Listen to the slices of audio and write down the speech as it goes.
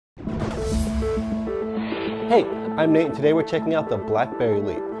Hey, I'm Nate and today we're checking out the BlackBerry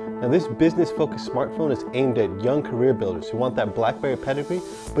Leap. Now this business-focused smartphone is aimed at young career builders who want that BlackBerry pedigree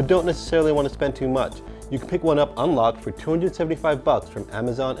but don't necessarily want to spend too much. You can pick one up unlocked for $275 from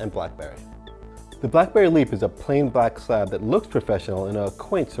Amazon and BlackBerry. The BlackBerry Leap is a plain black slab that looks professional in a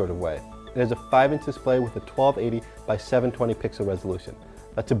quaint sort of way. It has a 5-inch display with a 1280 by 720 pixel resolution.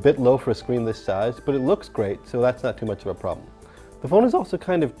 That's a bit low for a screen this size, but it looks great, so that's not too much of a problem. The phone is also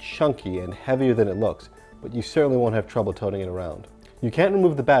kind of chunky and heavier than it looks, but you certainly won't have trouble toting it around. You can't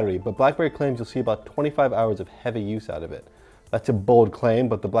remove the battery, but BlackBerry claims you'll see about 25 hours of heavy use out of it. That's a bold claim,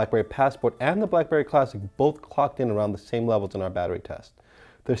 but the BlackBerry Passport and the BlackBerry Classic both clocked in around the same levels in our battery test.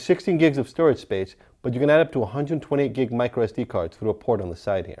 There's 16 gigs of storage space, but you can add up to 128 gig micro SD cards through a port on the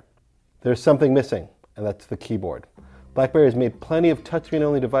side here. There's something missing, and that's the keyboard. BlackBerry has made plenty of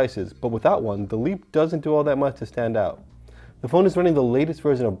touchscreen-only devices, but without one, the Leap doesn't do all that much to stand out. The phone is running the latest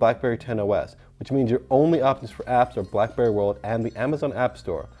version of BlackBerry 10 OS, which means your only options for apps are BlackBerry World and the Amazon App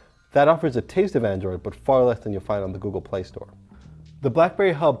Store. That offers a taste of Android, but far less than you'll find on the Google Play Store. The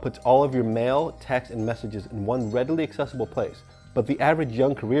BlackBerry Hub puts all of your mail, text, and messages in one readily accessible place, but the average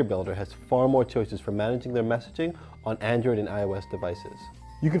young career builder has far more choices for managing their messaging on Android and iOS devices.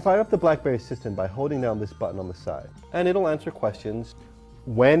 You can fire up the BlackBerry Assistant by holding down this button on the side, and it'll answer questions.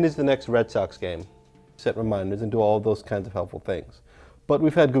 When is the next Red Sox game? Set reminders and do all of those kinds of helpful things. But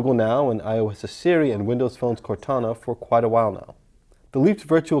we've had Google Now and iOS's Siri and Windows Phone's Cortana for quite a while now. The Leap's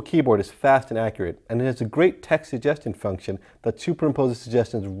virtual keyboard is fast and accurate, and it has a great text suggestion function that superimposes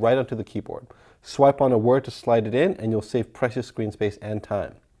suggestions right onto the keyboard. Swipe on a word to slide it in and you'll save precious screen space and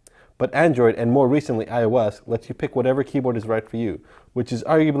time. But Android, and more recently iOS, lets you pick whatever keyboard is right for you, which is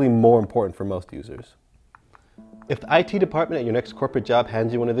arguably more important for most users. If the IT department at your next corporate job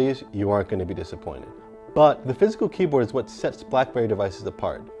hands you one of these, you aren't going to be disappointed. But the physical keyboard is what sets BlackBerry devices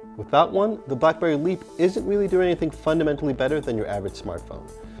apart. Without one, the BlackBerry Leap isn't really doing anything fundamentally better than your average smartphone.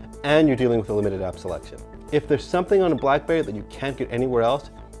 And you're dealing with a limited app selection. If there's something on a BlackBerry that you can't get anywhere else,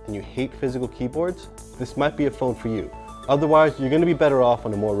 and you hate physical keyboards, this might be a phone for you. Otherwise, you're going to be better off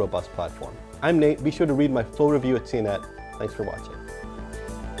on a more robust platform. I'm Nate. Be sure to read my full review at CNET. Thanks for watching.